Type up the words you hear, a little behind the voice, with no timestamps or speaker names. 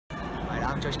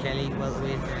Josh Kelly,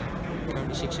 welterweight,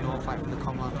 currently 6-0, fighting for the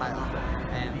Commonwealth title.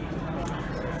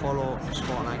 Follow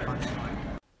Sport Icons.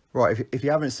 Right, if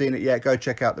you haven't seen it yet, go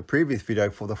check out the previous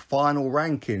video for the final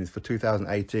rankings for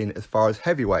 2018 as far as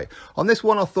heavyweight. On this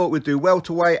one, I thought we'd do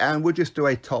welterweight and we'll just do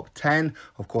a top 10.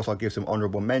 Of course, I'll give some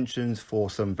honourable mentions for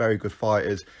some very good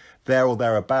fighters there or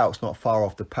thereabouts, not far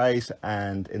off the pace.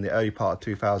 And in the early part of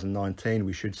 2019,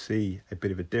 we should see a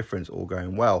bit of a difference, all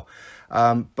going well.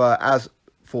 But as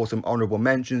for some honourable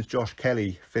mentions, Josh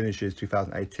Kelly finishes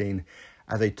 2018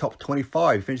 as a top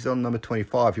 25. He finishes on number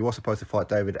 25. He was supposed to fight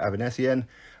David Avanesian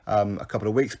a couple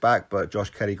of weeks back, but Josh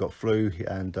Kelly got flu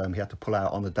and he had to pull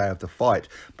out on the day of the fight.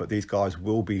 But these guys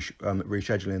will be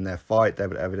rescheduling their fight.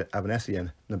 David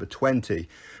Avanesian, number 20.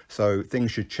 So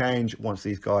things should change once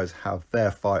these guys have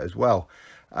their fight as well.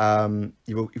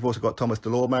 You've also got Thomas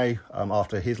Delorme.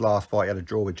 After his last fight, he had a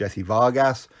draw with Jesse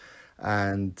Vargas,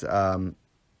 and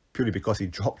purely because he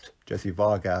dropped Jesse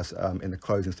Vargas in the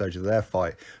closing stage of their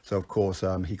fight. So, of course,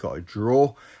 he got a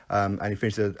draw, and he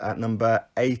finished at number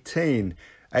 18.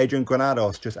 Adrian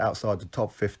Granados just outside the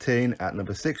top 15 at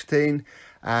number 16.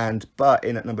 But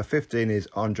in at number 15 is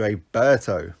Andre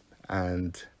Berto.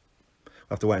 And we'll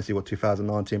have to wait and see what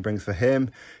 2019 brings for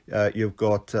him. You've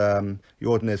got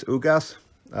Yordenis Ugas.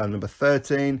 Number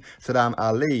 13, Saddam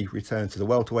Ali returns to the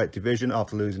welterweight division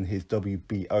after losing his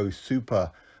WBO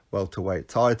Super welterweight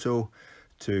title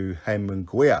to Heyman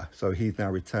Guia. So he's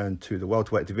now returned to the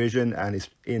welterweight division and is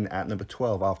in at number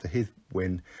 12 after his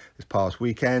win this past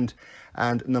weekend.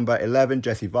 And number 11,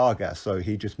 Jesse Vargas. So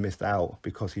he just missed out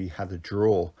because he had a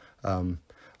draw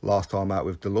last time out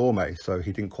with Delorme. So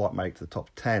he didn't quite make the top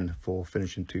 10 for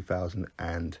finishing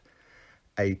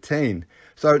 2018.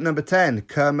 So number 10,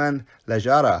 Kerman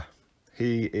Lejara.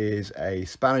 He is a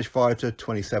Spanish fighter,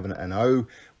 27-0,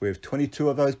 with 22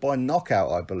 of those by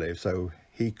knockout, I believe. So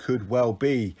he could well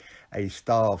be a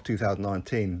star of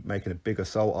 2019, making a big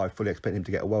assault. I fully expect him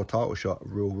to get a world title shot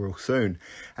real soon.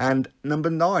 And number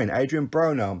 9, Adrian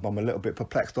Broner. I'm a little bit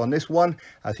perplexed on this one,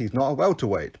 as he's not a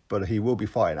welterweight, but he will be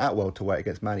fighting at welterweight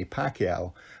against Manny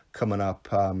Pacquiao coming up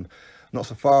not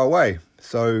so far away.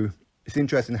 So it's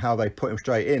interesting how they put him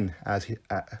straight in, as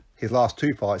his last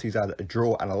 2 fights, he's had a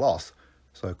draw and a loss.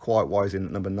 So quite wise in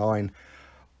at number 9.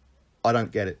 I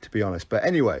don't get it, to be honest. But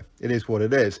anyway, it is what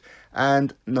it is.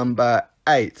 And number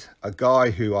 8, a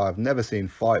guy who I've never seen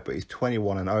fight, but he's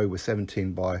 21-0 with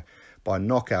 17 by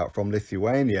knockout from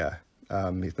Lithuania.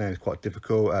 His name is quite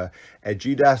difficult.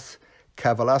 Egidas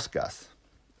Kavalauskas.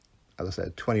 As I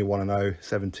said, 21-0,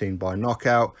 17 by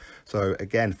knockout. So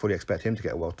again, fully expect him to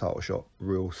get a world title shot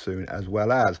real soon, as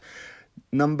well as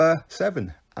number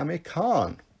 7, Amir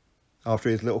Khan. After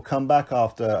his little comeback,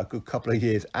 after a good couple of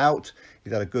years out,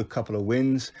 he's had a good couple of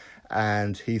wins,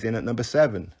 and he's in at number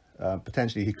 7.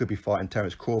 Potentially, he could be fighting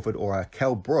Terence Crawford or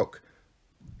Kell Brook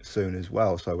soon as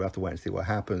well. So we'll have to wait and see what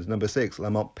happens. Number 6,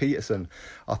 Lamont Peterson.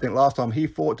 I think last time he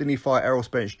fought, didn't he fight Errol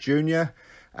Spence Jr.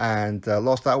 and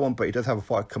lost that one? But he does have a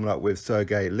fight coming up with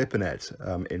Sergey Lipinets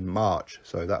in March.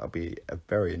 So that'll be a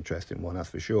very interesting one, that's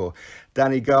for sure.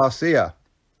 Danny Garcia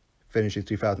finishes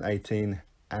 2018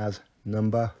 as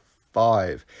number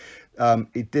 5.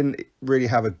 He didn't really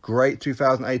have a great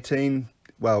 2018.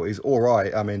 Well, he's all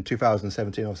right. I mean,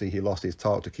 2017, obviously, he lost his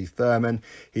title to Keith Thurman.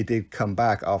 He did come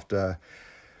back after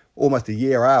almost a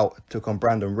year out, took on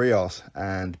Brandon Rios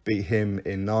and beat him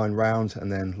in 9 rounds, and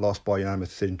then lost by unanimous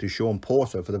decision to Sean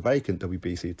Porter for the vacant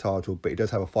WBC title. But he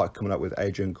does have a fight coming up with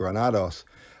Adrian Granados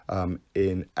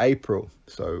in April.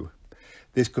 So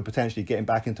this could potentially get him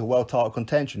back into world title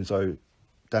contention. So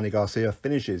Danny Garcia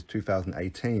finishes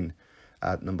 2018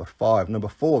 at number 5. Number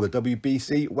 4, the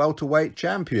WBC welterweight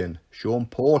champion, Sean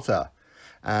Porter.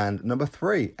 And number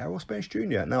 3, Errol Spence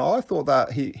Jr. Now, I thought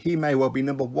that he may well be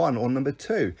number 1 or number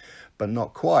 2, but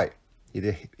not quite. He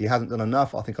hasn't done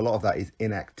enough. I think a lot of that is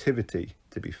inactivity,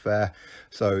 to be fair.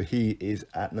 So he is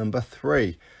at number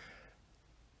 3.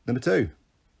 Number 2,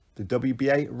 the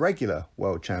WBA regular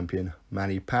world champion,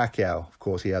 Manny Pacquiao. Of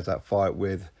course, he has that fight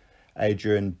with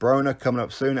Adrian Broner coming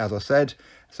up soon, as I said.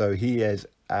 So he is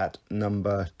at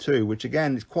number 2, which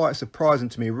again is quite surprising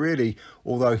to me, really,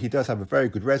 although he does have a very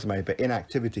good resume. But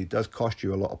inactivity does cost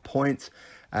you a lot of points,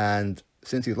 and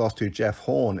since he's lost to Jeff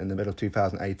Horn in the middle of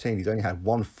 2018, he's only had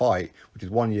 1 fight, which is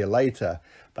 1 year later,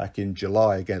 back in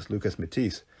July against Lucas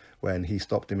Matisse, when he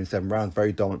stopped him in 7 rounds.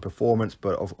 Very dominant performance,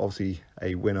 but obviously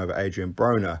a win over Adrian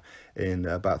Broner in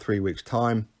about 3 weeks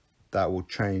time. That will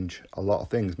change a lot of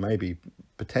things, maybe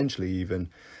potentially even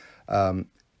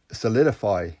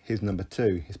solidify his number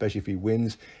 2, especially if he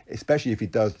wins, especially if he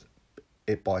does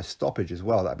it by stoppage as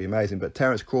well. That'd be amazing. But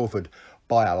Terence Crawford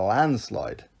by a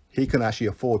landslide he can actually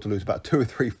afford to lose about 2 or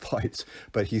 3 fights,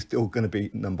 but he's still going to be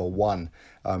number 1.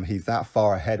 He's that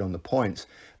far ahead on the points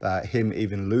that him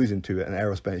even losing to an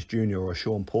Errol Spence Jr. or a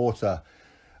Sean Porter,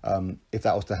 if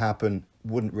that was to happen,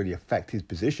 wouldn't really affect his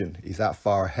position. He's that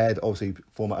far ahead. Obviously,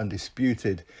 former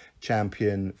undisputed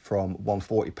champion from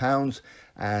 140 pounds,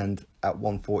 and at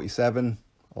 147,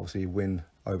 obviously win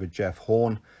over Jeff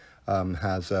Horn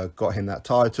has got him that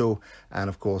title. And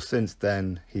of course, since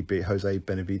then, he beat Jose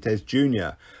Benavidez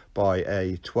Jr. by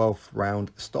a 12th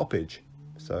round stoppage.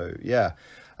 So yeah,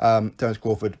 Terence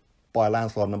Crawford by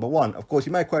landslide number 1. Of course,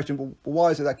 you may question, well,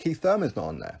 why is it that Keith Thurman's not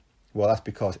on there? Well, that's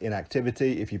because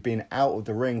inactivity. If you've been out of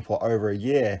the ring for over a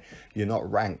year, you're not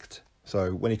ranked.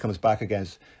 So when he comes back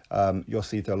against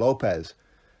Josito Lopez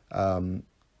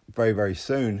very, very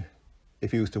soon,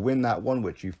 if he was to win that one,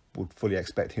 which you would fully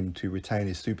expect him to retain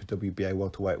his Super WBA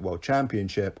Welterweight World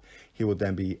Championship, he would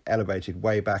then be elevated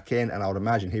way back in, and I would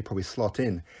imagine he'd probably slot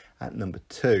in at number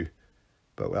 2.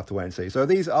 But we'll have to wait and see. So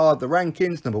these are the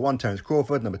rankings. Number 1, Terence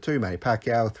Crawford. Number 2, Manny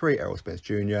Pacquiao. 3, Errol Spence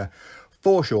Jr.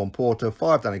 4, Sean Porter.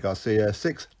 5, Danny Garcia.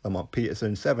 6, Lamont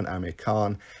Peterson. 7, Amir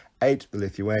Khan. 8, the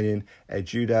Lithuanian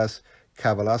Edžiūdas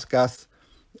Kavaliauskas.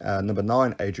 Number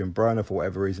 9, Adrian Broner for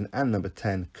whatever reason. And number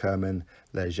 10, Kerman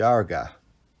Lejarga.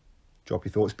 Drop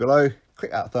your thoughts below.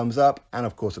 Click that thumbs up. And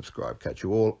of course, subscribe. Catch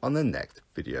you all on the next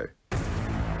video.